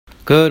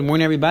Good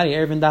morning, everybody.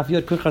 Erevin Daf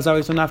Yud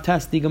Kuchazari so Daf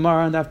Tes. The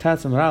Gemara on Daf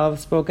Tes and Rav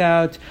spoke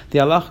out. The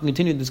Allah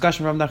continued the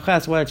discussion from Daf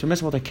Ches whether it's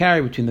permissible to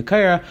carry between the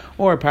Kaira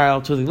or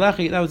parallel to the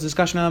Lechi. That was a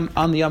discussion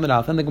on the Amid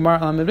Aleph. And the Gemara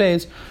on Amid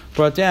Beis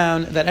brought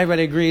down that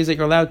everybody agrees that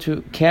you're allowed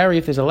to carry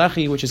if there's a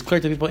Lechi which is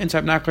clear to people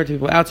inside, not clear to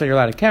people outside. You're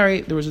allowed to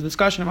carry. There was a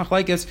discussion of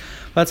Machlekes.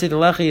 Let's say the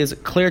Lechi is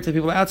clear to the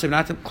people outside,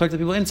 not clear to the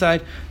people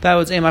inside. That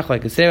was a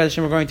Machlekes. Today,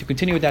 we're going to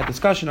continue with that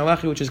discussion. A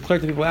Lechi which is clear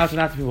to people outside,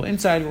 not to people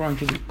inside. We're going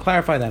to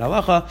clarify that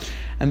halacha.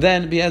 And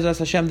then, Be'ezras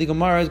Hashem, the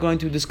Gemara is going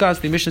to discuss.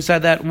 The Mishnah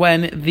said that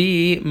when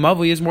the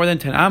mavui is more than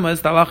 10 amas,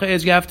 the halacha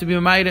is you have to be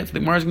ma'ayit. So the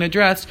Gemara is going to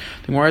address.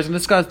 The Gemara is going to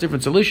discuss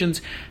different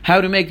solutions, how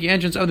to make the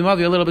entrance of the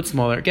mavui a little bit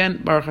smaller.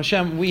 Again, Baruch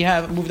Hashem, we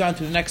have moved on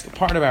to the next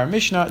part of our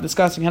Mishnah,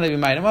 discussing how to be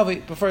ma'ayit a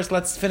mavui. But first,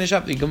 let's finish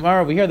up the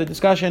Gemara. We hear the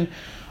discussion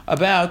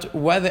about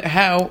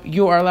how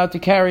you are allowed to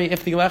carry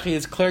if the lechi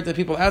is clear to the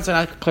people outside,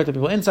 not clear to the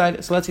people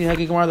inside. So let's see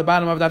Hagi Gemara at the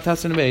bottom of Daf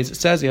Tes and Beis. It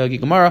says the Hagi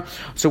Gemara.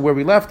 So where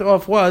we left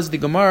off was the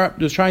Gemara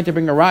was trying to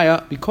bring a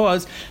raya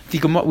because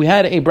we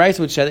had a brayso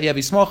which said that you have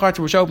a small chatzar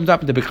which opens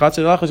up into the big chatzar.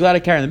 The lechi is allowed to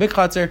carry in the big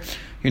chatzar.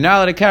 You're not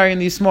allowed to carry in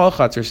these small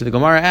chatzar. So the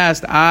Gemara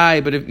asked,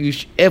 but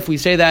if we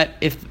say that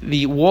if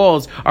the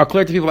walls are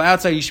clear to people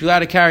outside, you should be allowed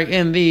to carry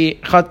in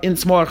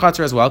smaller chatzar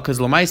as well, because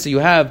Lamaisa you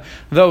have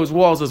those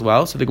walls as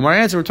well. So the Gemara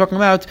answer, we're talking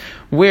about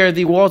where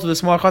the walls of the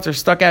small chatzar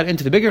stuck out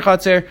into the bigger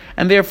chatzar,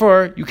 and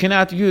therefore you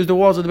cannot use the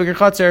walls of the bigger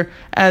chatzar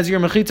as your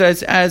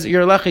mechitza, as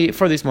your lechi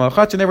for the small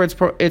chatzar, and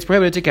therefore it's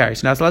prohibited to carry.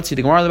 So now let's see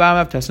the Gemara on the bottom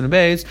of Tes and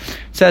Beis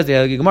says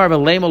the Gemara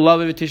V'leima Lav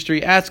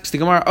Tishtri asks the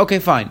Gemara, okay,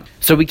 fine.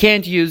 So we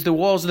can't use the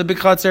walls of the big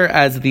chatzar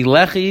as the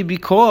lechi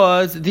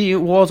because the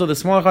walls of the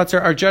smaller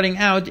chatzar are jutting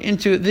out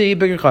into the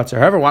bigger chatzar.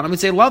 However, why don't we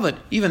say lavad?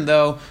 Even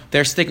though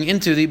they're sticking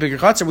into the bigger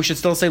chatzar, we should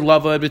still say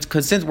lavad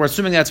because since we're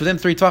assuming that's within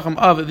 3 tvachim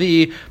of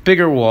the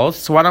bigger walls,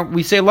 so why don't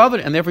we say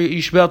lavad? And therefore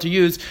you should be able to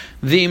use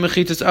the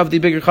mechitas of the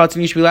bigger chatzar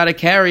and you should be allowed to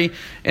carry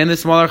in the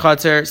smaller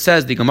chatzar.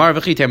 Says the Gemara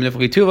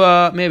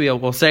v'chitei. Maybe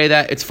we'll say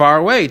that it's far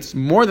away. It's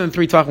more than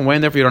 3 tvachim away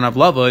and therefore you don't have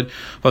lavad.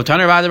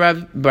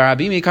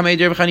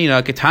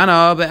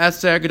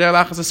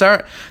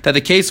 That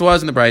the case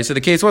was in the Bryce. So the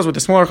case was with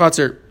the smaller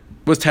chatzar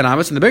was 10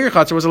 amas and the bigger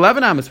chatzar was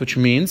 11 amas, which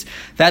means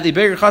that the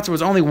bigger chatzar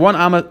was only 1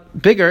 amma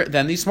bigger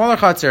than the smaller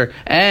chatzar.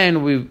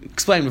 And we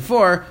explained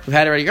before, we've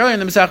had it already earlier in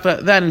the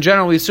Masechta, that in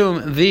general we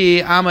assume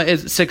the amma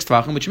is 6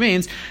 tvachim, which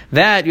means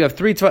that you have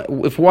 3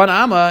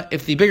 tvachim.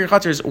 If the bigger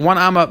chatzar is 1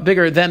 amma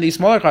bigger than the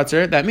smaller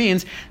chatzar, that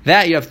means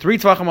that you have 3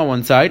 tvachim on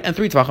one side and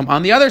 3 tvachim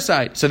on the other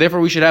side. So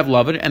therefore we should have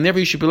lavad, and therefore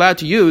you should be allowed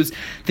to use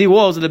the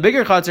walls of the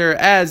bigger chatzar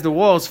as the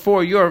walls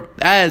for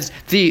as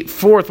the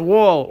fourth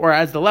wall or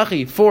as the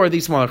lechi for the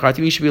smaller chatzar.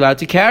 You should be allowed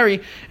to carry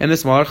in the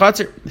smaller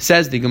chatzar.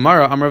 Says the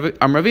Gemara,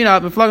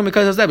 Amravina,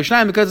 because of that,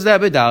 because of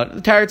that,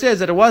 the Tarot says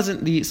that it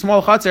wasn't, the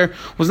small chatzar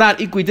was not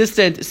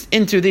equidistant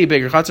into the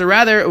bigger chatzar,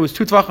 rather it was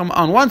 2 tvachim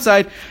on one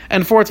side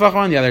and 4 tvachim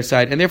on the other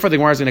side. And therefore the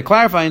Gemara is going to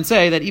clarify and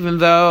say that even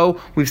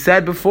though we've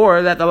said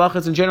before that the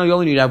lachas in general you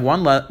only need to have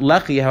one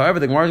lechi, however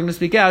the Gemara is going to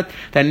speak out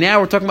that now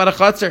we're talking about a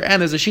chatzar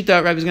and there's a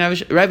shita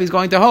Rabbi is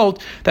going to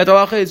hold that the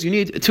lacha is you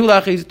need 2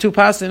 lechis, 2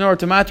 pas in order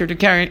to matter to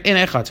carry in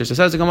a chatzar. So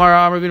says the Gemara,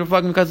 Amravina,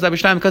 because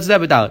of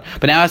that,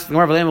 but now asks the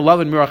Gemara,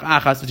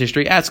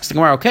 asks the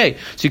Gemara, okay,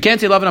 so you can't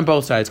say love on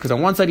both sides, because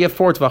on one side you have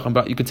 4 tvachim,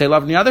 but you could say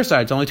love on the other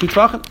side, it's only 2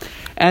 tvachim.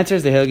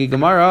 Answers the Hilgi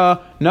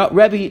Gemara, no,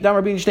 Rebbe,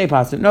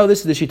 no, this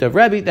is the sheet of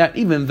Rebbe, that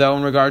even though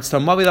in regards to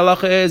Mavi, the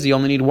halacha is you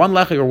only need 1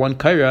 lechi or 1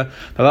 kaira,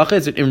 the halacha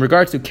is in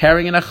regards to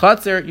carrying in a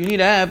chatzar, you need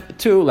to have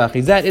 2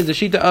 lechis. That is the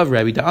sheet of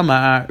Rebbe. The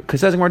Amar, because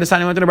says we're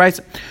deciding what to the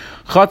Bryce.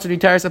 Chatzar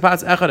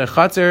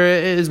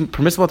is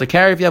permissible to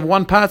carry if you have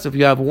 1 patz, if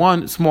you have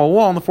 1 small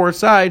wall on the fourth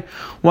side,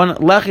 1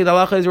 lechi, the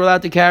halacha is you're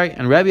allowed to carry.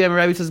 And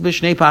Rabbi says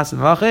b'shnei pas,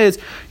 and the halacha is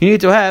you need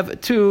to have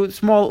 2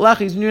 small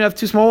lechis, you need to have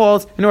 2 small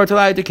walls in order to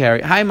allow you to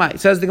carry. Hi, Mai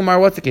says the Gemara,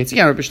 what's the case?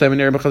 Now the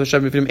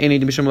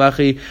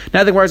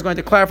Gemara is going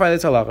to clarify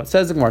this halacha.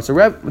 Says the Gemara. So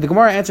the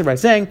Gemara answered by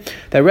saying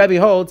that Rabbi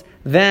holds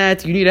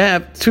that you need to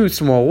have 2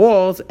 small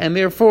walls and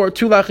therefore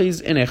 2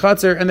 lachis in a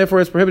chatzar, and therefore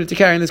it's prohibited to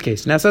carry in this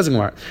case. Now says the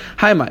Gemara,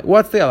 hi, Mai,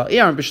 what's the halacha? If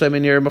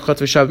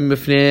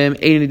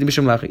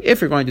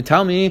you're going to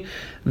tell me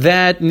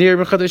that near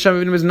does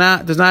not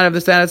have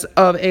the status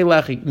of a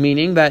lechi,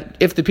 meaning that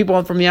if the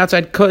people from the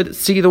outside could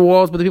see the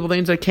walls, but the people on the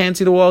inside can't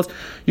see the walls,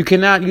 you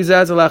cannot use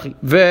that as a lechi.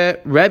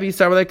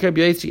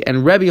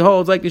 And Rebbe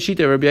holds like the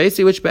shita Rabbi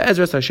Yossi, which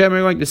Be'ezras Hashem we're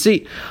going to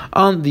see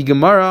on the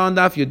Gemara on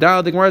Daf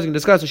Yudal. The Gemara is going to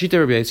discuss the shita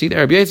Rabbi Yossi. The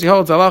Rabbi Yossi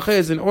holds halacha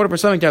is in order for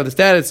something to have the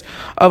status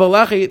of a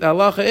lechi, the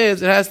halacha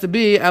is it has to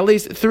be at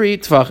least 3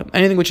 tvachim.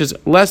 Anything which is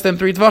less than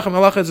 3 tvachim,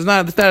 halacha does not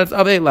have the status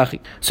of a lechi.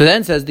 So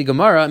then says the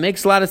Gemara, it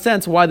makes a lot of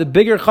sense why the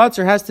bigger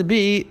chatzar has to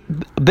be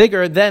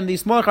bigger than the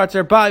smaller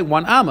chatzar by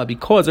 1 amma,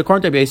 because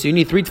according to Rabbi Yossi you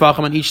need 3 tvachim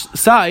on each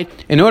side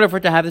in order for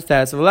it to have the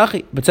status of a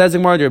lechi. But says the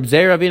Gemara, Reb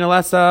Zeir Ravina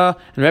Lasa,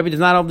 and Rabbi does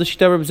not have the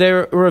shita of Reb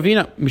Zeir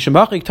Ravina.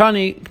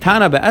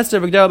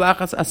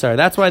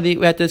 That's why we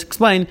had to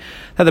explain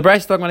that the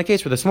Bryce is talking about a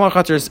case where the smaller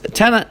chatzar is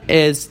 10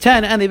 is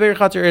 10, and the bigger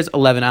chatzar is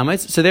 11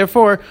 amos. So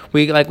therefore,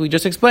 like we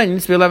just explained, it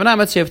needs to be 11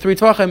 amos. You have 3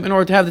 tvachim in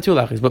order to have the 2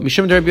 lachis. But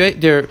Mishum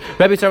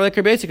Rebbe started like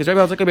Rebbe because Rebbe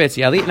holds like Rebbe.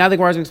 Now the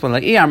Gemara is going to explain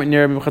like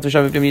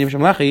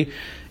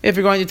if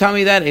you're going to tell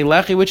me that a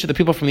lechi, which the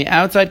people from the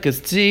outside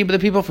could see, but the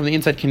people from the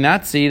inside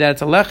cannot see, that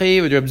it's a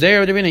lechi with Reb Zeir,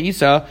 Reb Ravina,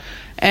 Isa,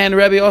 and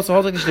Rebbe also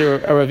holds like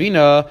a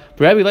Ravina, but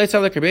Rebbe lays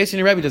out like Rebbe,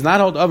 and Rebbe does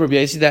not hold over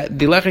Rebbe, that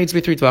the lechi needs to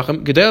be 3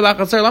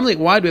 tvachim.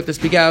 Why do we have to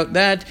speak out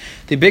that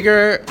the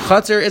bigger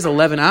chatzar is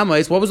 11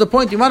 amos? What was the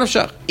point?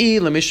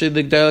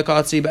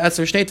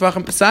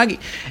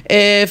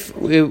 If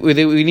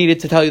we needed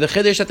to tell you the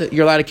chiddush that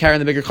you're allowed to carry in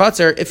the bigger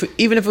chatzar,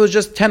 even if it was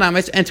just 10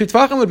 amos, and 2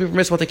 tvachim would be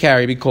permissible to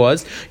carry,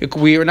 because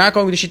we are not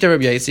going to shita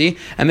Rebbe Yasi,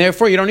 and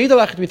therefore you don't need the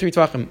lechi to be 3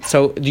 tvachim.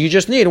 So you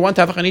just need 1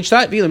 tefach on each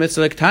side. If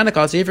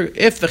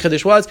the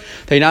chiddush was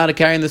that you're not allowed to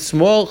carry in the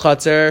small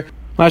chatzar,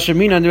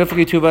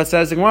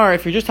 says the Gemara,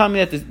 if you're just telling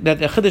me that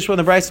the chiddush from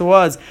the brisa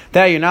was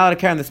that you're not allowed to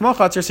carry in the small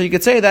chatzar, so you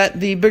could say that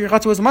the bigger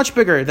chatzar was much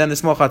bigger than the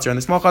small chatzar, and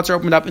the small chatzar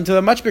opened up into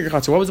a much bigger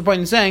chatzar. What was the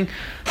point in saying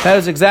that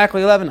is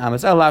exactly 11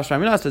 amos?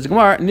 Says the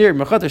Gemara, we have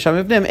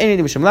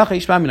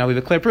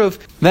a clear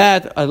proof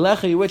that a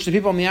lechi, which the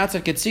people on the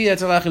outside could see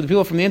that's a lechi, the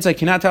people from the inside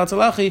cannot tell it's a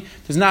lechi,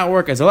 does not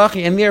work as a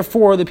lechi, and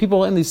therefore the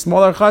people in the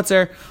smaller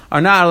chatzar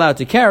are not allowed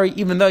to carry,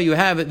 even though you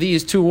have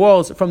these 2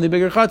 walls from the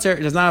bigger chatzar.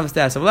 It does not have a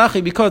status of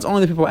lechi because only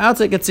the people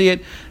outside could see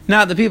it,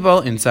 not the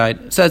people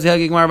inside. Says the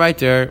Helgi Gemara right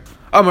there.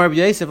 Rabbi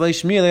Yosef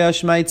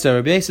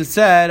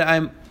said,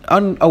 I'm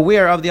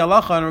unaware of the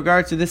halacha in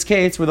regards to this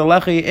case where the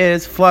lechi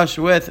is flush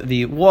with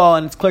the wall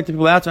and it's clear to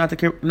people outside,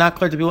 not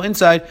clear to people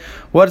inside.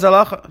 What is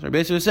halacha? Rabbi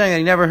Yosef was saying that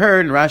he never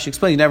heard, and Rashi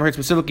explained, he never heard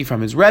specifically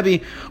from his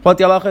Rebbe what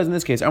the halacha is in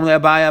this case.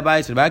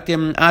 Abai said back to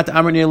him,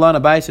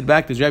 Abai said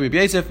back to his Rebbe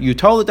Yosef, you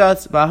told it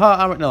us,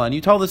 and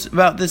you told us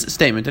about this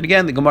statement. And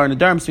again, the Gemara in the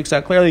Dharm speaks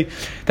out clearly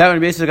that when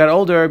Rabbi Yosef got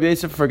older, Rabbi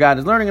Yosef forgot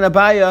his learning, and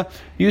Abaya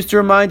used to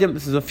remind him.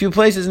 This is a few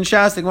places in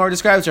Shas the Gemara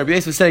describes. Rabbi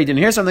Yosef said he didn't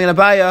hear something, and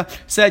Abaya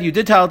said you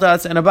did tell it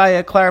us, and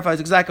Abaya clarifies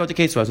exactly what the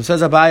case was. So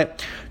says Abaya,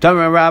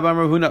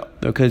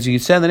 because you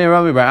said the name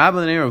of Rabbi,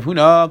 the name of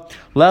Huna,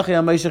 if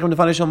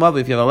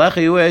you have a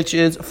lechi which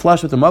is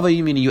flush with the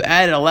mavi, meaning you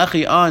added a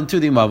lechi onto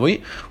the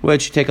mavi,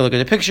 which take a look at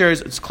the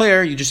pictures, it's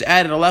clear, you just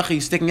added a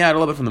lechi sticking out a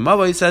little bit from the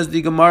mavi. Says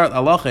the Gemara,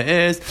 halacha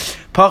is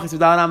pachis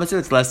without amas,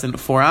 it's less than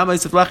 4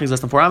 amas. If lechi is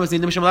less than 4 amas,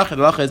 need the lechi. The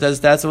halacha is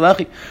that's a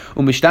lechi.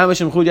 The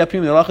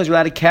halacha is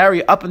allowed to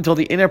carry up until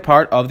the inner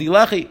part of the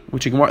lechi,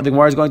 which the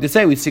Gemara is going to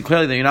say. We see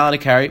clearly that you're not allowed to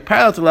carry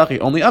parallel to lechi,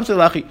 only up to the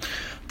lechi.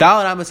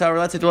 Let's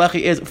say the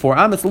lechi is 4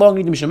 amas long,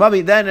 then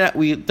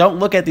we don't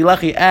look at the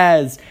lechi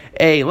as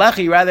a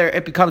lechi, rather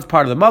it becomes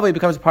part of the mavi, it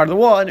becomes part of the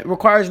wall, and it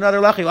requires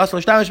another lechi. And the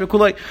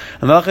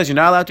lechi is you're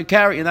not allowed to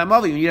carry in that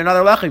mavi, you need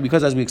another lechi,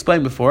 because as we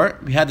explained before,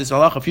 we had this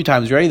halach a few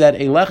times already, that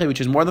a lechi which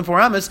is more than 4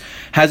 amas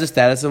has a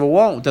status of a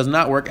wall, it does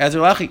not work as a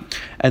lechi.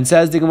 And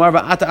says the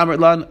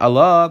Gemara,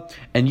 Allah,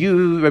 and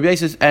you, Rabbi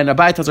Yosef, and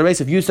Abai tells Rabbi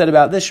Yosef, you said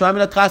about this,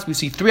 we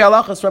see 3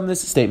 halachas from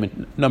this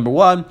statement. Number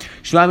 1,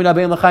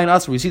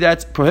 we see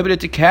that's prohibited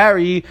to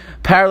carry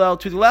parallel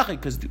to the lechi,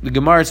 because the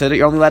Gemara said that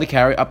you're only allowed to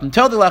carry up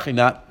until the lechi,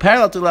 not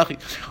parallel to the lechi.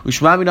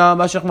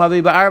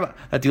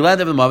 That the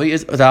length of the mavi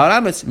is dal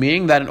amas,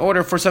 meaning that in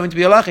order for something to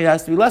be a lechi, it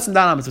has to be less than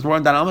dal amas. If it's more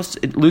than dal amas,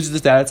 it loses the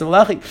status of a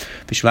lechi.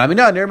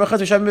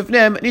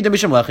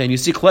 And you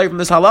see clearly from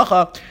this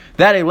halacha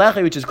that a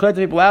lechi which is clear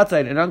to people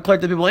outside and unclear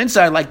to people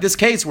inside, like this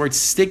case where it's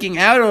sticking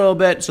out a little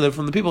bit, so that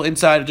from the people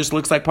inside it just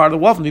looks like part of the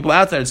wall, from the people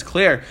outside it's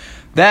clear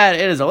that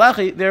it is a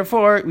lechi.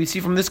 Therefore, we see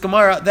from this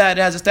Gemara that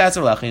it has a status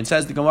of lechi. And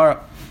says the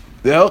Gemara,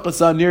 says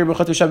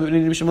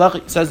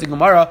the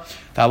Gemara,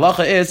 the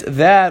halacha is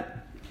that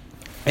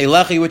a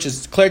lechi which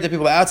is clear to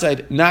people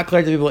outside, not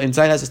clear to people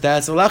inside, has a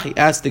status of lechi.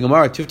 Ask the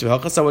Gemara, what have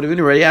you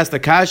already asked the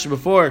kash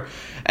before,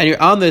 and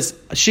you're on this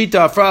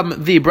shita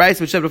from the Bryce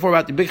which said before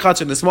about the big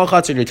chatzar and the small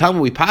chatzar, and you're telling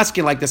me we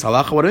paskin like this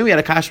halacha. What do we mean we had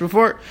a kash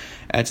before?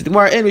 Answer the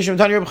Gemara, answer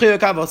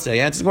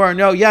the Gemara,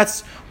 no,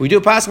 yes, we do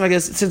paskin like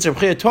this, since Reb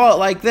Chia taught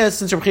like this,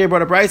 since Reb Chia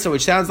brought a Bryce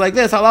which sounds like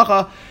this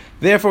halacha.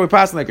 Therefore, we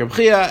pass like Reb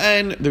Chia,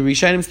 and the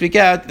Rishonim speak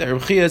out that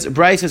Reb Chia's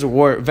brises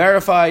were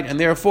verified, and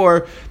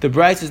therefore the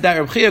brises that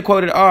Reb Chia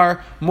quoted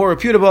are more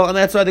reputable, and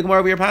that's why the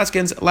Gemara we are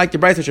paskins like the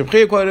brises which Reb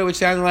Chia quoted, which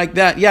sound like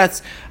that.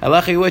 Yes, a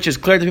lechi which is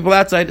clear to people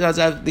outside does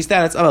have the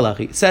status of a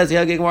lechi. Says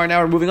the Gemara.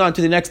 Now we're moving on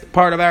to the next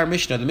part of our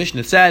Mishnah. The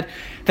Mishnah said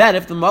that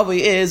if the mavi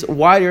is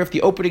wider, if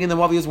the opening in the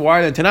mavi is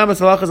wider than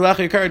tanamas halachas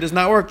lechi occur, does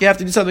not work. You have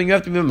to do something. You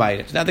have to be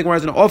ma'id. Now the Gemara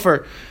is going to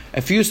offer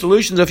a few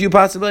solutions, a few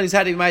possibilities.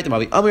 How do you ma'id the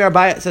mavi? Amir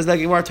Abayat says that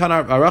Gemara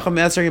Tanar Aracham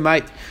Answer you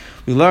might.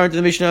 We learned in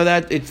the Mishnah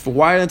that it's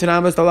wider than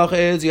Tanamas, the halacha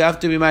is you have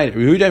to be ma'id.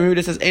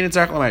 Yehuda says Ein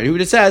Tzarech L'ma'id.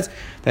 Yehuda says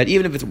that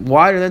even if it's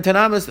wider than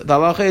Tanamas, the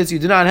halacha is you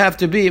do not have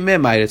to be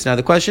ma'id. Now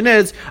the question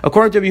is,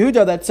 according to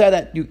Yehuda that said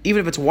that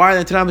even if it's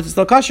wider than Tanamas, it's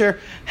still kosher.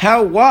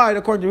 How wide,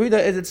 according to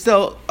Yehuda, is it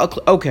still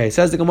okay?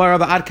 Says the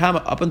Gemara Ad Kama,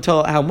 up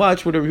until how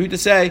much would Yehuda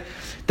say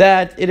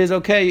that it is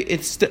okay?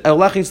 It's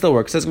halacha still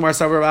works. Says Gemara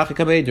Savar Achi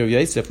Kabei Rav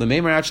Yosef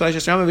L'Meimer Ad Shleish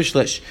Yisrael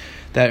V'Shlish.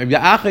 That Rabbi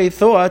Achi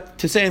thought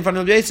to say in front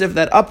of Yosef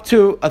that up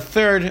to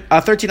 13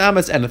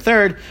 amas and a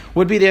third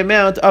would be the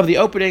amount of the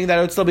opening that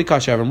it would still be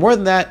kosher. More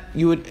than that,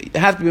 you would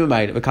have to be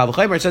made.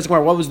 It says,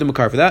 what was the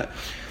makar for that?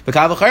 The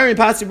Kavachayim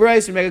Patsi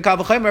Bereis, we make a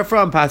Kavachayim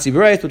from Patsi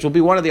Bereis, which will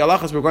be one of the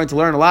halachas we're going to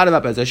learn a lot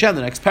about. As Hashem,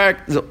 the next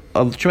parak is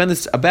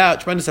tremendous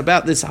about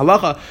this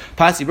halacha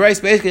Patsi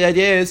Bereis. Basically, the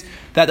idea is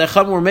that the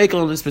Chum were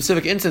making in a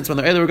specific instance when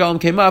the Eiler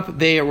Regalim came up,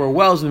 they were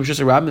wells in the Rishus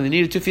Harabim and they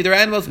needed to feed their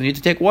animals, they needed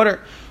to take water.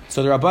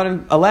 So the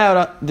Rabbanan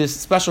allowed this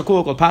special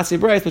kula called Patsi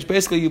Bereis, which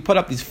basically you put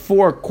up these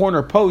 4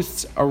 corner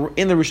posts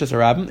in the Rishus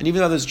Harabim, and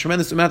even though there's a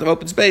tremendous amount of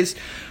open space,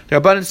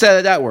 the Rabbanan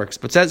said that works.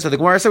 But so the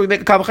Gemara said we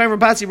make a Kavachayim from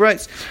Patsi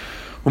Bereis.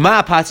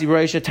 Uma Patsi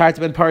Bereis tart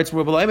ben parts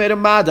mubal. I made a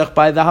madach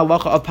by the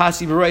halacha of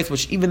Patsi Bereis,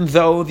 which even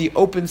though the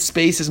open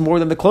space is more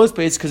than the closed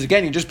space, because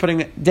again you're just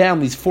putting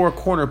down these 4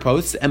 corner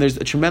posts, and there's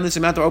a tremendous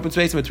amount of open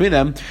space in between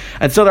them,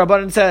 and so the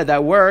Rabbanan said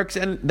that works,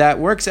 and that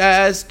works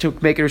as to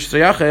make it Rishus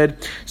Yachid.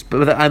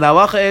 And the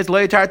halacha is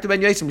lo tart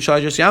ben yosim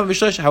shalosh yam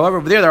v'shlosh. However,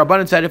 over there the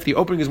Rabbanan said if the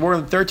opening is more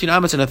than 13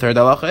 amos and a third,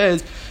 the halacha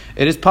is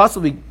it is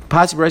possibly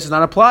Patsi Bereis does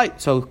not apply.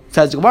 So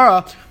says the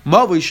Gemara,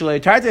 Mavi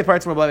shalei tarte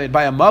parts more by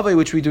a Mavi,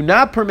 which we do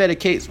not permit a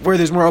case where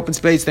there's more open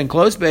space than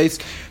closed space.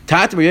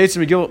 Says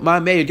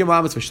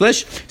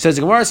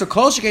the Gemara, so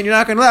kol shekain you're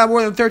not going to allow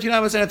more than 13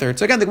 amos and a third.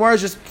 So again, the Gemara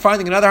is just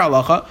finding another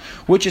halacha,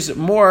 which is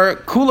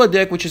more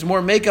kuladik, which is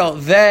more mekel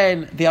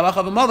than the halacha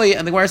of a Mavi,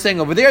 and the Gemara is saying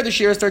over there the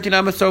shear is 13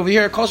 amos, so over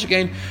here kol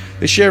shekain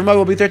the shear of Mavi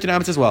will be 13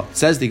 amos as well.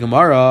 Says the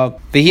Gemara,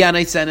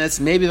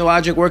 maybe the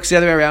logic works the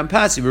other way around.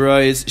 Patsi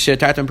Bereis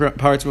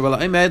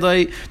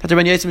parts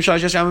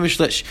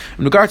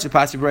in regards to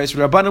Patsi Bereis,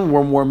 Rabbanan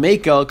were more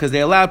mekel because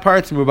they allowed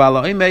parts in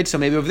Mubala Imed, so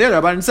maybe over there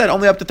Rabbanan said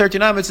only up to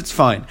 13 amos it's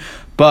fine.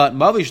 But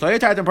Mavi Shloya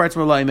Tartan parts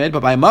in Mubala Imed,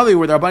 but by Mavi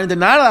where the Rabbanan did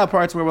not allow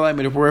parts in Mubala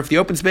Imed, where if the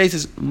open space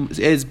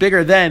is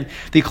bigger than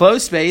the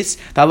closed space,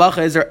 the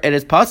halacha is it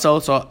is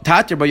puzzle, so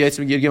Tatir by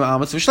Yitzim give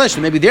amos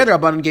v'shlish. Maybe there the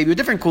Rabbanan gave you a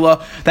different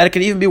kula that it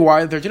can even be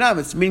wider than 13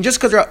 amos. I mean,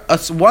 just because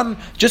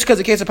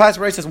the case of Patsi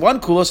Bereis has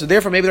one kula, so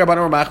therefore maybe the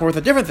Rabbanan were machmer with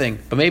a different thing.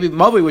 But maybe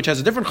Mavi, which has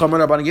a different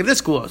chumrah, the Rabbanan gave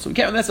this kula. So we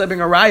can't necessarily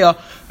bring a raya,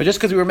 but just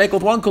because we were makel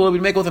with one kula,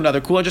 we'd make with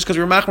another kula. Just because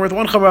we were machmer with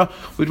one chumrah,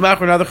 we'd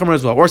machmer with another chumrah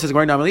as well. Or says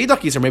going down the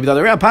idakis, or maybe the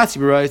other way around. Patsi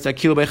Bereis that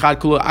kilo bechad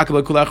kula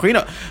akaba kula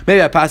achrina.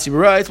 Maybe at Patsi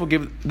Bereis we'll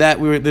give that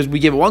we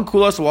give it one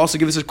kula, so we'll also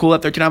give this a kula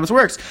at 13 amos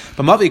works.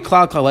 But Mavi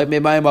klal kalay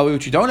maybe by Mavi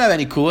which you don't have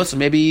any kula, so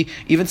maybe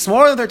even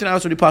smaller than 13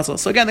 amos would be possible.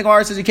 So again, the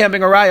Gemara says you can't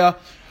bring a raya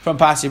from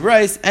Patsi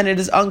Bereis, and it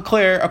is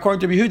unclear,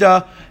 according to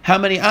Yehuda, how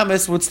many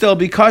amos would still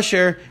be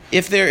kosher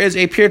if there is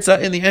a pirza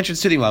in the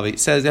entrance to the Mavi. It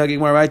says the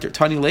Gemara right there,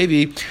 Tani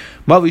Levi,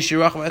 Mavi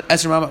Shirach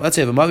Esr Mama. Let's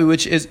say a Mavi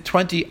which is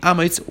 20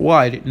 amos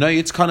wide. No,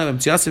 it's kana of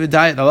Mtziasav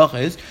Diet. The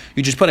halacha is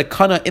you just put a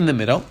kana in the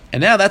middle,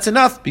 and now that's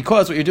enough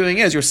because what you're doing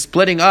is you're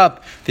splitting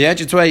up the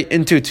entranceway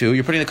into 2.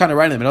 You're putting the kana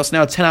right in the middle, so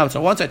now it's 10 amos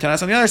on one side, 10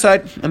 amos on the other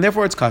side, and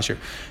therefore it's kosher.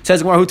 It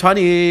says Gemara, Hu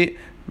Tani.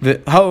 He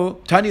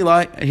taught this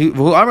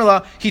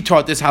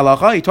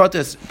halacha, he taught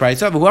this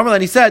brisa,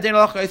 and he said, the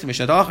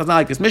halacha is not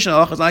like this mission,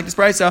 halacha is not like this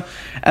brisa,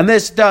 and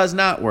this does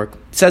not work.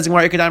 It says in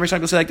Gemara,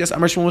 say like this,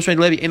 Amar Shmuel Shmuel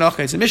Levi, in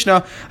halacha is a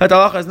mishnah, that the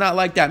halacha is not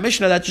like that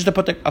mishnah, that just to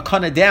put a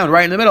kana down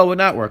right in the middle would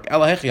not work.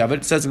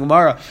 It says in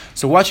Gemara,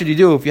 so what should you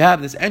do if you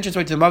have this entrance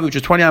way to the Mavi which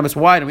is 20 amos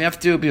wide, and we have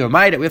to be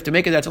reminded, we have to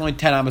make it that's only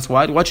 10 amos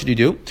wide, what should you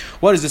do?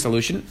 What is the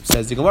solution? It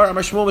says the Gemara,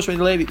 Amar Shmuel Shmuel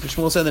Levi,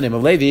 Shmuel said the name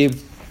of Levi,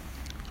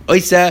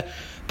 Oiseh,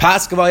 the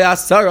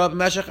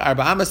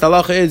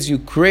halacha is you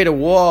create a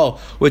wall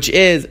which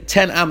is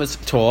 10 amos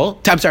tall.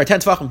 10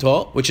 tefachim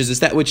tall, which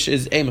is a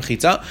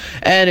mechitza,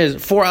 and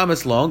is 4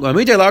 amos long. And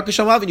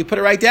you put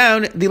it right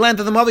down the length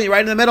of the mavi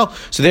right in the middle.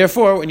 So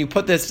therefore, when you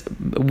put this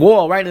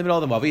wall right in the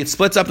middle of the mavi, it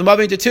splits up the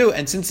mavi into 2.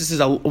 And since this is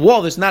a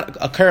wall, there's not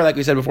a curve like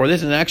we said before.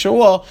 This is an actual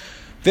wall.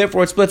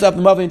 Therefore, it splits up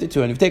the mavi into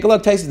 2. And if you take a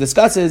look, Taisus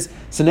discusses.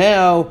 So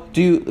now, if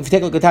you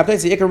take a look at top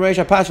Taisus, Ikar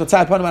Meisha Pash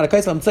Tzad Panam Ad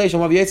Kaislam Tzei Shal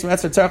Mavi Yitzim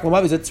Etzer Tzarach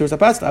Lamavi Zet Tzur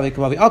Sapast Avik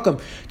Mavi Alkum.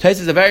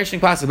 Taisus is a very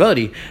interesting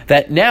possibility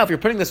that now, if you're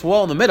putting this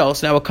wall in the middle,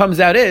 so now what comes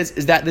out is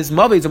that this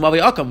mavi is a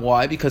mavi Alkum.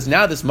 Why? Because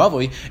now this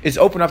mavi is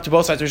open up to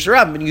both sides of the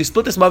Rishon, and you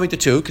split this mavi into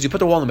 2 because you put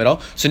the wall in the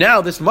middle. So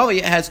now this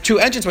mavi has 2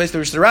 entranceways to the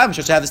Rishon,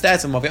 which have the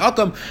status of mavi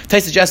Alkum.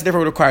 Taisus suggests therefore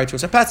would require Tzur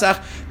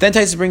Sapasach. Then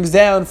Taisus brings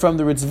down from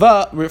the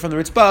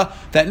Ritzvah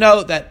that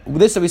no, that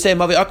this that we say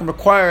mavi Alkum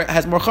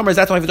has more chumras.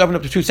 That's why if it's open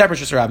up to 2 separate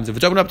Rishon Rabbins. If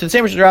it's open up to the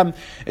same Rishon Rabbin,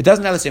 it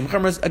doesn't have the same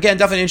chumras. Again,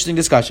 definitely an interesting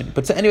discussion.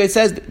 But anyway, it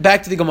says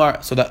back to the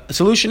Gemara. So the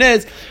solution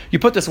is you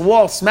put this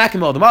wall smack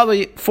in the middle of the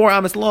mavi, 4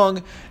 amos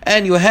long,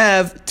 and you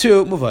have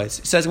 2 muvais.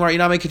 It says Gemara, you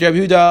make Reb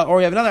Yehuda, or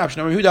you have another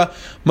option. Reb Yehuda,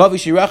 mavi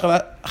shirach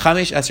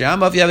chamish esrei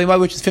amos. You have a mavi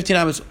which is 15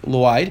 amos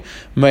wide.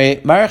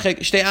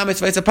 Marachik shtei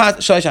amos v'etzapat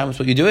shalish amos.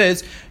 What you do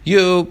is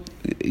you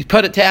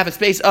put it to have a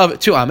space of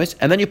 2 amos,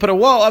 and then you put a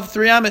wall of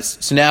 3 amos.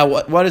 So now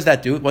what does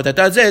that do? What that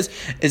does is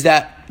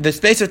that the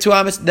space of 2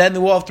 amas, then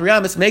the wall of 3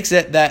 amas makes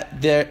it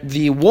that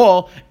the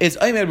wall is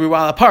oimed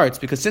ruwala parts,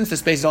 because since the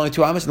space is only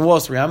 2 amas and the wall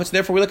is 3 amas,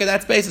 therefore we look at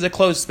that space as a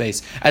closed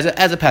space, as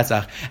a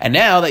Pesach. And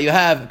now that you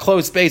have a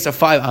closed space of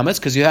 5 amas,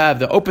 because you have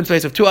the open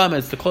space of 2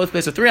 amas, the closed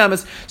space of 3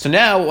 amas, so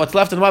now what's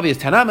left in the Mavi is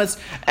 10 amas,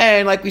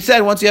 and like we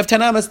said, once you have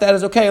 10 amas, that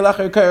is okay,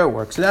 Lachar Kaira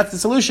works. So that's the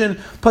solution.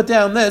 Put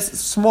down this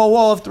small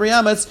wall of 3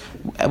 amas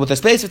with a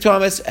space of 2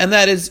 amas, and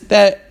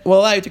that will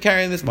allow you to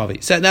carry in this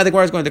Mavi. So now the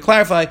Gemara is going to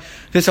clarify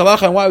this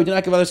halacha and why we do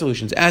not give other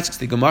solutions. Asks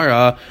the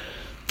Gemara,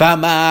 so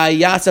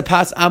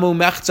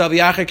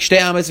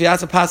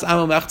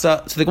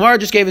the Gemara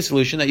just gave a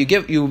solution that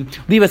you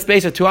leave a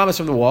space of 2 amas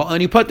from the wall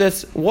and you put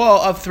this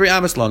wall of 3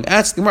 amas long.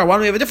 Ask the Gemara, why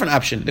don't we have a different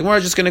option? The Gemara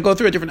is just going to go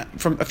through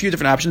a few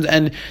different options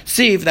and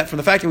see if that from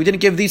the fact that we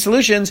didn't give these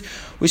solutions,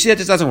 we see that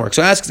this doesn't work.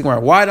 So ask the Gemara,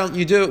 why don't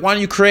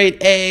you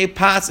create a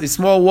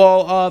small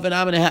wall of an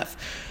am and a half?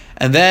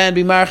 And then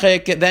be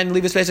marchek, then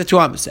leave a space of 2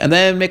 amas, and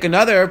then make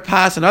another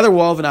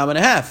wall of an am and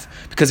a half.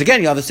 Because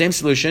again, you'll have the same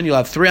solution. You'll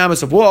have 3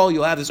 amas of wall.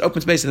 You'll have this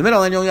open space in the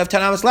middle, and you only have 10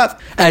 amas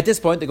left. And at this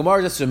point, the Gemara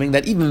is assuming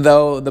that even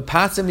though the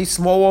paths in these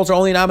small walls are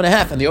only an am and a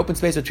half, and the open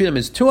space between them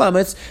is 2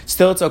 amas,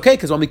 still it's okay,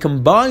 because when we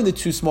combine the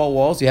 2 small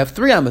walls, you have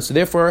 3 amas. So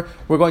therefore,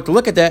 we're going to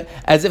look at that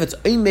as if it's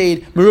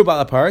made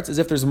merubal parts, as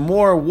if there's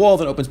more wall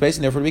than open space,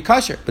 and therefore it'll be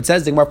kosher. But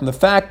says the Gemara from the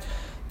fact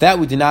that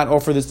we did not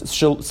offer this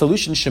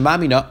solution,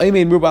 shemamina,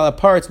 aimein rubala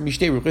parts,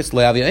 mishtei ruchis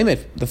le'avi aimein.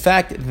 The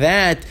fact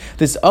that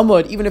this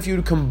amud, even if you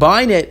would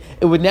combine it,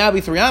 it would now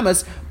be 3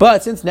 amas,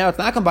 but since now it's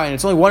not combined,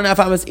 it's only 1.5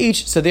 amas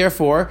each, so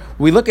therefore,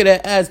 we look at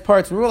it as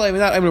parts, rubala,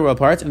 not aimein rubala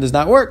parts, and it does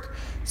not work.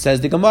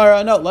 Says the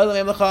Gemara, no, really,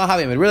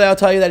 I'll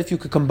tell you that if you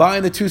could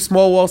combine the 2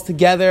 small walls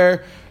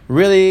together,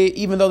 really,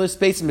 even though the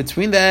space in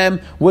between them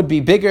would be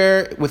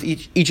bigger with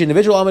each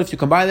individual amud, if you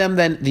combine them,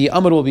 then the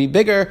amud will be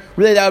bigger.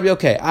 Really, that would be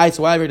okay.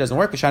 So why it doesn't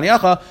work? Because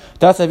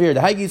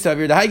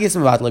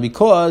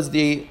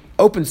the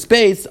open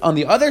space on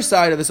the other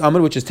side of this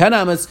amud, which is 10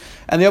 amas,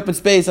 and the open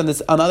space on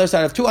the other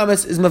side of 2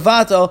 amas is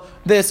mevatel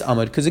this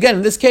amud. Because again,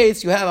 in this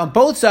case, you have on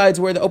both sides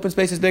where the open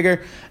space is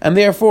bigger, and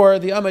therefore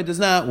the amud does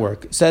not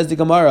work. Says the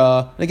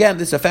Gemara. And again,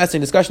 this is a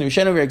fascinating discussion. We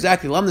should know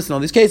exactly lumdus in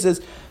all these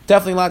cases.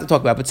 Definitely a lot to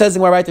talk about. But says the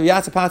Gemara right there,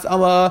 Yatsapas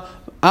Amma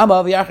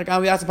v'yachak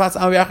Amma Yatsapas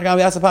Amma v'yachak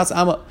Amma Yatsapas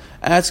Amma.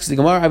 Asks the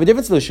Gemara, I have a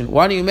different solution.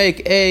 Why don't you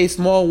make a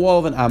small wall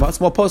of an Amma, a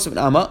small post of an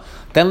Amma,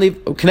 then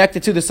connect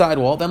it to the side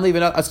wall, then leave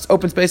an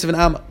open space of an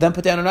Amma, then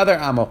put down another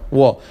Amma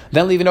wall,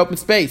 then leave an open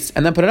space,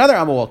 and then put another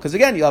Amma wall. Because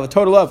again, you'll have a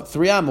total of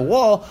 3 Amma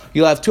wall,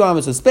 you'll have 2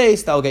 Ammas of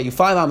space, that will get you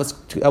 5 Ammas,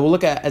 we'll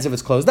look at as if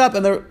it's closed up,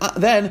 and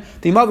then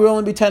the Mavi will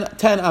only be 10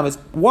 Ammas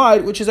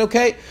wide, which is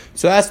okay.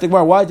 So ask the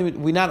Gemara, why do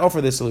we not offer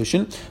this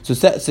solution? So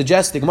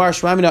suggest the Gemara,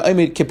 Shramina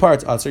Oimid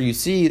Kippart Atzar. You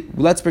see,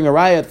 let's bring a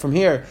riot from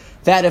here,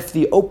 that if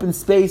the open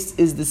space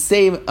is the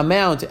same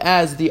amount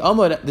as the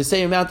amud, the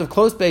same amount of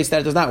closed space,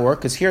 that it does not work,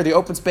 because here the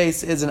open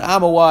space is an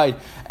amma wide,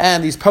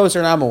 and these posts are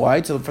an amma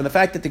wide. So from the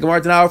fact that the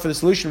Gemara did not offer the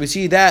solution, we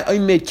see that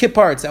made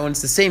kipparts, that when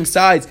it's the same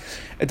size,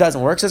 it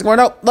doesn't work. Says Gemara,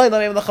 no,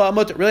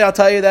 really, I'll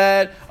tell you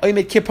that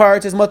made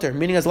kipparts is mutter,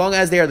 meaning as long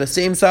as they are the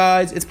same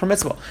size, it's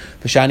permissible.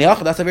 Says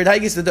Gemara,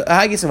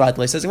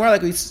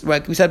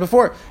 like we said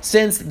before,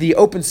 since the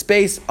open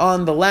space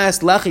on the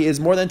last lechi is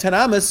more than 10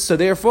 amas, so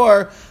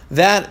therefore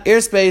that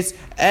airspace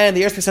and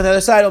the airspace on the other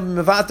side will be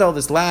mevatel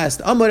this last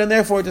amud, and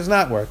therefore it does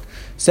not work.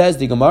 Says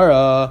the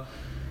Gemara,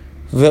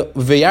 asks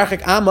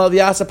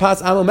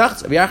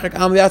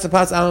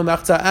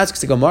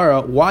the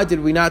Gemara, why did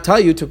we not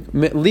tell you to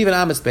leave an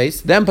amma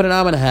space, then put an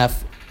amma and a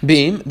half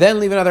beam, then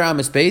leave another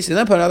amma space, and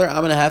then put another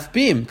amma and a half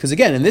beam? Because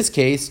again, in this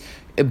case,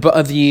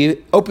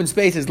 the open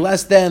space is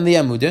less than the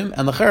amudim,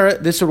 and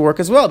this would work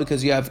as well,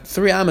 because you have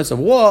 3 ammas of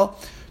wall,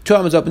 2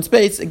 ammas open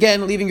space,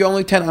 again, leaving you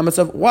only 10 ammas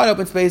of wide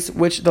open space,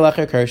 which the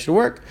Lachar Kair should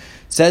work.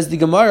 Says the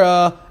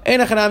Gemara,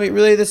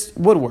 really this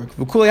would work.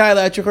 The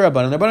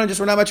Rabbanan just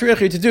were not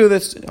matriach to do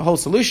this whole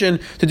solution,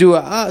 to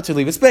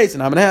leave a space,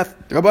 an am and a half.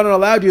 The Rabbanan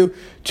allowed you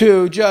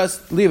to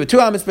just leave a 2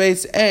 amma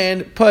space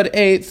and put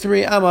a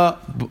 3 amma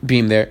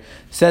beam there.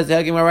 Says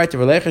the Gemara right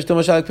there,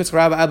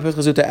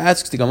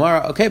 asks the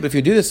Gemara, okay, but if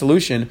you do the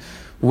solution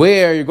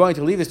where you're going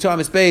to leave this 2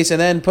 amma space and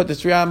then put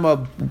this 3 amma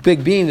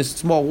big beam, this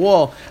small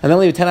wall, and then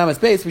leave a 10 amma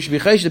space, we should be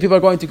chayish that people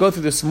are going to go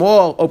through the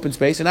small open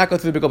space and not go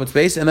through the big open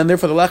space, and then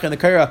therefore the lecha and the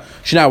kaira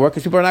should not work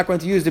because people are not going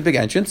to use the big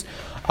entrance.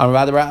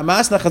 Rather, it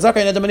says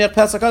no,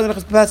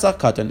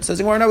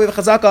 we have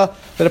a chazaka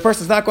that a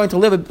person is not going to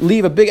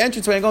leave a big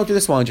entrance way and go through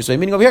this small entrance way.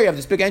 Meaning over here you have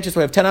this big entrance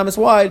way of 10 amas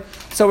wide,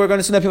 so we're going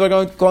to assume that people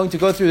are going to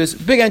go through this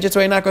big entrance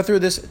way and not go through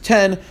this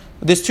 2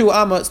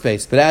 amma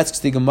space. But asks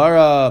the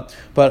Gemara,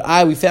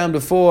 we found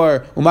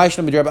before, we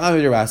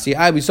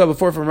saw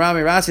before from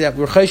Rami Rasi that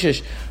we're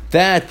chayshish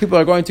that people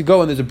are going to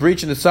go and there's a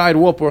breach in the side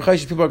wall,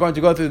 people are going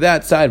to go through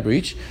that side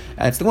breach.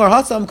 And it's the more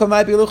Hassam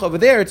might be over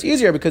there, it's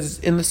easier because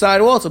it's in the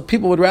side wall, so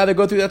people would rather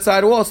go through that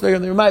side wall, so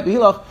there might be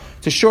hilach,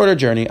 it's a shorter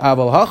journey. But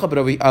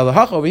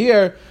over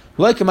here,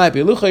 like it might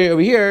be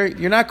over here,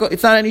 you're not.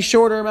 It's not any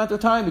shorter amount of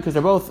time because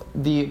they're both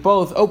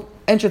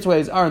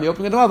entranceways are in the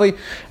opening of the Mavi,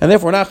 and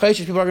therefore not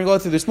chayshish. People are going to go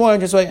through the smaller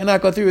entranceway and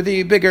not go through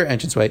the bigger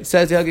entranceway.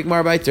 Says the Hilchos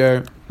Gemara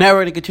Baiter. Now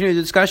we're going to continue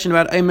the discussion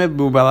about Eimid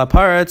Bubala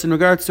Paretz in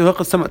regards to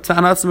Hilchos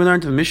Tzanatzim we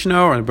learned in the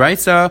Mishnah or in the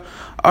Brisa.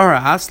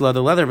 Ara Asla,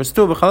 the leather of a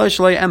stool,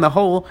 and the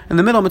hole in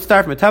the middle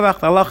mitzvah for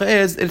tavach. The halacha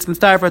is it's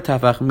mitzvah for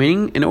tavach,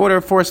 meaning in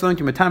order for something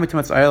to matami to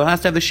mitzvah, it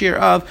has to have the shear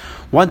of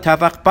one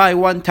tavach by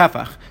one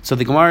tavach. So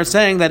the Gemara is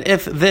saying that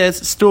if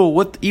this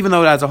stool, even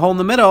though it has a hole in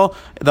the middle,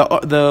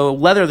 the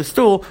leather of the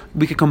stool,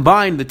 we could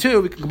combine the two.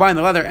 We can combine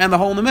the leather and the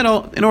hole in the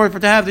middle in order for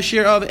it to have the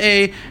shear of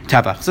a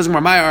tavach. Says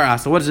Gemara, Maya Ara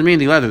Asla. What does it mean?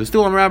 The leather of the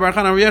stool.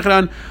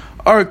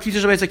 Or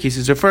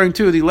kisah referring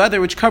to the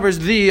leather which covers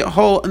the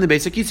hole in the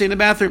basic kisah in the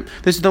bathroom.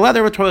 This is the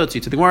leather with toilet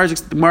seat. So the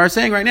Gemara is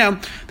saying right now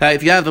that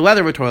if you have the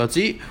leather with toilet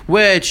seat,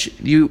 which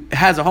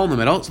has a hole in the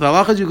middle, so the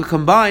halacha is you could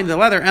combine the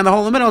leather and the hole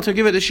in the middle to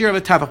give it the shear of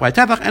a tafach by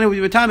tafach, and it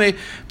would be matame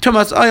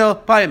tumas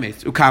oil by a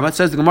mace. Ukama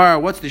says the Gemara,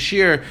 what's the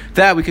shear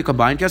that we could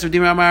combine?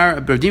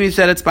 Dimi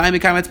said it's by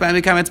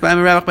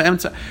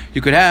emtza.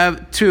 You could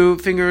have 2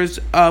 fingers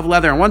of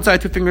leather on one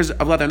side, 2 fingers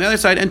of leather on the other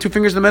side, and 2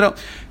 fingers in the middle.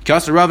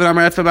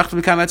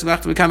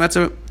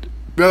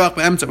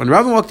 When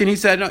Rav walked in, he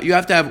said, no, you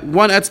have to have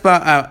one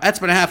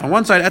etzba and a half on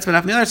one side, etzba and a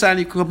half on the other side, and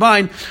you can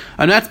combine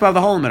an etzba of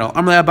the hole in the middle.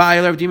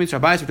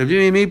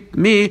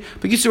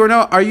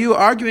 Are you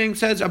arguing,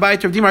 says Abai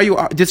to Rav Dimi, are you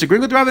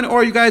disagreeing with Ravin, or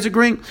are you guys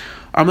agreeing?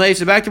 Amalei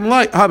said back to him,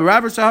 no,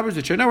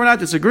 we're not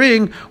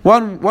disagreeing.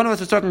 One of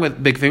us is talking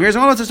with big fingers,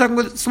 and one of us is talking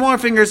with smaller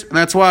fingers, and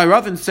that's why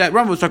Ravin was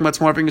talking about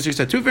smaller fingers, so he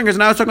said 2 fingers,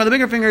 and I was talking about the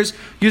bigger fingers,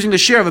 using the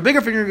shear of a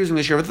bigger finger, using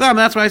the shear of a thumb, and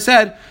that's why I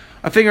said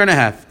a finger and a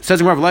half. Says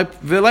and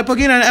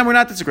we're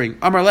not disagreeing.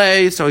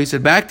 Amarle, so he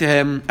said back to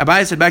him,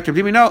 Abai said back to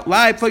him, no,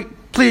 lie,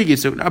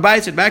 Pligisu.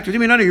 Abai said back to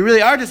him, no, you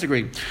really are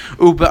disagreeing.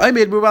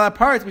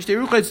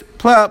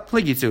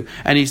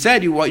 And he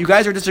said, what you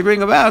guys are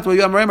disagreeing about, what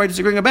you are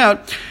disagreeing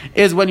about,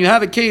 is when you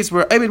have a case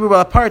where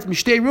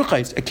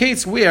a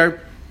case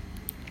where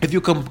if you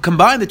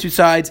combine the 2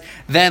 sides,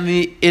 then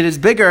it is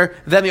bigger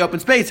than the open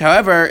space.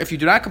 However, if you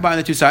do not combine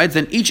the 2 sides,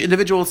 then each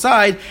individual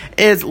side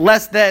is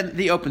less than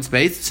the open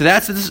space. So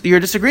that's your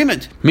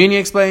disagreement. Meaning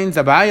explains,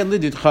 according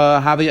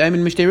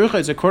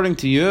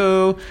to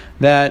you,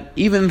 that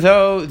even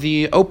though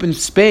the open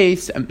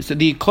space,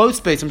 the closed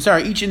space,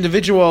 each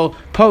individual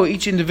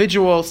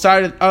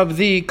side of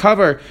the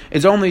cover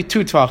is only 2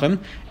 tvachim,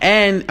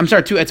 and 2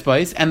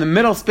 etzbais, and the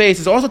middle space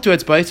is also 2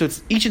 etzbais, so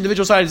each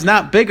individual side is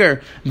not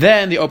bigger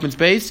than the open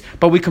space,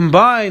 but we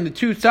combine the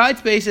 2 side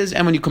spaces,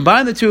 and when you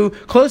combine the 2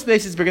 closed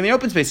spaces, bigger than the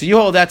open space. So you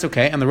hold that's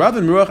okay. And the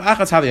Ravin Ruach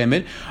Achas Havi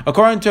Amid,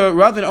 according to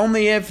Ravin,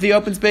 only if the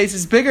open space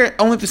is bigger,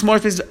 only if the smaller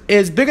space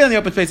is bigger than the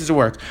open space does it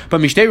work.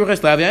 But Mishtei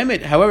Ruchas Lavi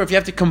Amid, however, if you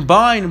have to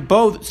combine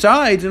both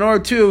sides in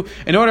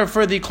order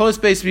for the closed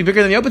space to be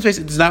bigger than the open space,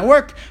 it does not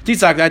work.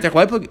 Because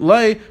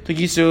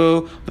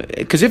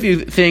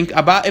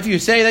if you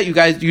say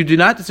that you do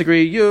not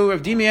disagree, you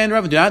Rav Dimi and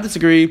Rav do not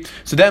disagree,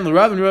 so then the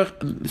Ravin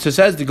Ruach, so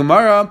says the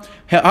Gemara,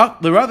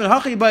 the Ravin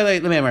Hachi by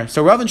Lememar.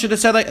 So Ravin should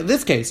have said like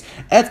this case,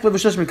 Etzba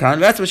v'shesh mekan,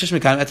 Etzba v'shesh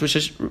mekan, Etzba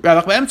v'shesh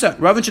Ravach b'emtza.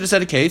 Ravin should have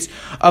said a case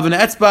of an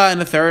Etzba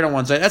and a third on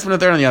one side, Etzba and a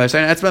third on the other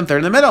side, and Etzba and a third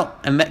in the middle.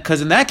 And because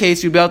in that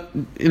case you have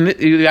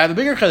a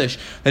bigger chiddush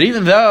that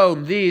even though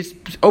the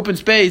open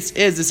space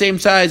is the same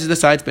size as the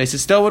side space, it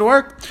still would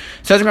work.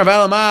 Says Rav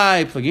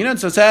Alamai Plagina.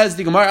 So says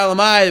the Gemara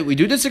Alamai that we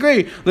do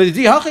disagree. So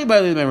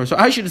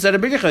I should have said a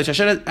bigger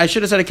chiddush. I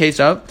should have said a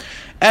case of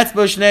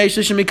Etzba shnei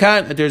shishim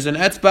mikan. There's an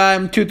etzba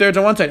and 2/3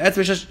 on one side.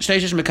 Etzba shnei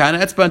shishim mikan.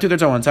 Etzba and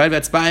 2/3 on one side.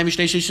 Etzba and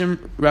shnei shishim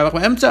ravach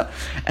b'emtza.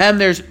 And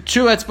there's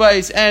 2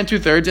 etzbais and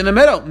 2/3 in the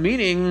middle.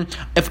 Meaning,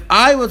 if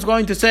I was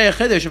going to say a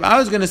chiddush, if I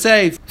was going to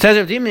say, says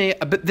Rav Dimi,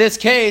 this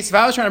case, if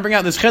I was trying to bring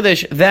out this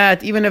chiddush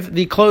that even if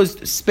the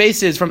closed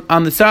spaces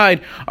on the side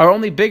are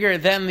only bigger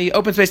than the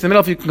open space in the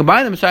middle, if you can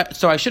combine them,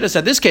 so I should have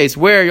said this case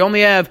where you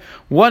only have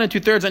 1 and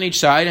 2/3 on each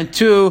side and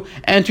 2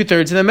 and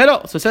 2/3 in the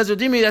middle. So says Rav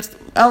Dimi, that's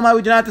Elma,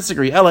 we do not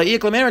disagree.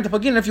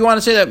 If you want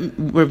to say that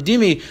Rav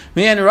Dimi,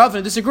 me and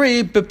Ravin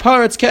disagree,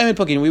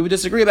 we would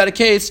disagree about a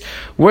case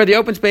where the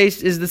open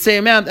space is the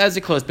same amount as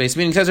the closed space.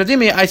 Meaning, says Rav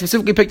Dimi, I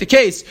specifically picked a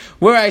case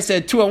where I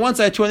said 2 on one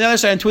side, 2 on the other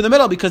side, and 2 in the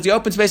middle, because the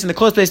open space and the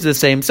closed space is the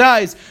same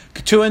size,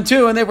 2 and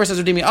 2, and therefore says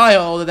Rav Dimi, I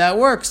hold that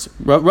works.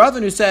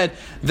 Ravin, who said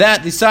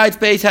that the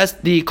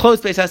closed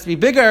space has to be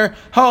bigger,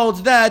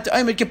 holds that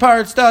Aymed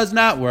Kipparitz does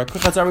not work.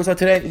 So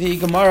today, the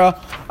Gemara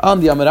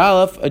on the Amud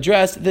Aleph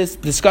addressed this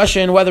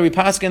discussion whether we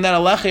paskin that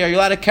alechi, are you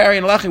allowed to carry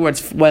an alechi where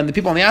when the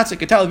people on the outside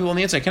can tell, the people on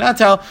the inside cannot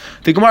tell.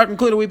 The Gemara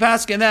concluded we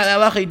paskin that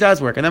alechi does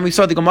work. And then we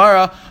saw the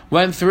Gemara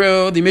went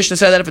through, the Mishnah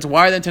said that if it's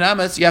wider than 10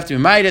 amas, you have to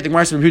be made it. The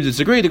Gemara said Rehuda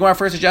disagreed. The Gemara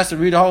first suggested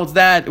Rehuda holds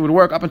that it would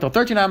work up until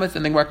 13 amas,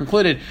 and the Gemara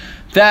concluded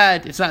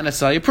that it's not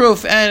necessarily a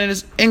proof, and it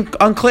is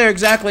unclear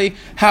exactly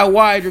how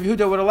wide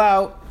Rehuda would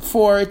allow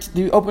for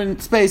the open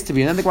space to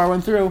be. And then the Gemara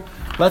went through,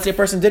 let's say a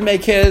person did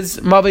make his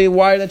mavi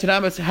wider than 10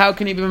 amas, how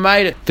can he be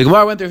made it? The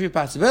Gemara went through a few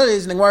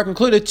possibilities, and the Gemara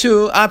concluded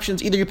 2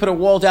 options. Either you put a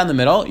wall down the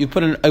middle, you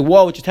put a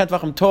wall which is 10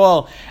 tvachim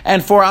tall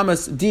and 4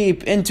 amas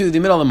deep into the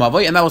middle of the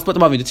mavi, and that will split the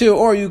mavi into 2,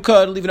 or you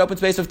could leave an open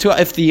space of 2.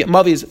 If the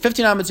mavi is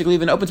 15 amas, you could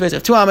leave an open space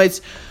of 2 amas,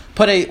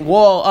 put a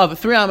wall of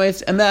 3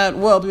 ames, and that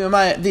will be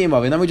my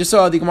dimavi. And then we just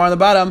saw the Gemara on the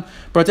bottom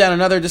brought down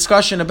another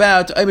discussion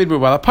about Oimid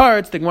Brubal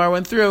parts. The Gemara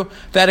went through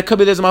that it could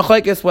be there's a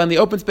machlekes when the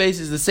open space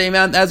is the same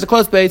amount as the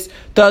closed space.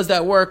 Does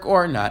that work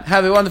or not?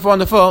 Have a wonderful,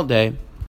 wonderful day.